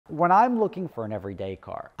When I'm looking for an everyday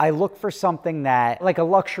car, I look for something that, like a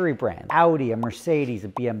luxury brand, Audi, a Mercedes, a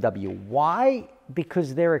BMW. Why?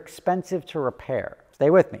 Because they're expensive to repair. Stay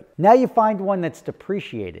with me. Now you find one that's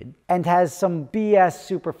depreciated and has some BS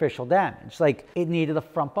superficial damage, like it needed a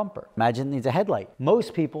front bumper. Imagine it needs a headlight.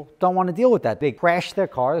 Most people don't want to deal with that. They crash their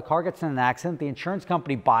car, the car gets in an accident, the insurance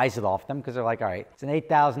company buys it off them because they're like, all right, it's an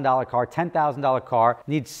 $8,000 car, $10,000 car,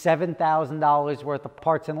 needs $7,000 worth of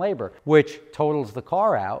parts and labor, which totals the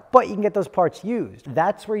car out, but you can get those parts used.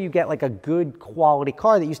 That's where you get like a good quality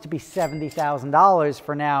car that used to be $70,000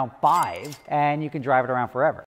 for now $5,000, and you can drive it around forever.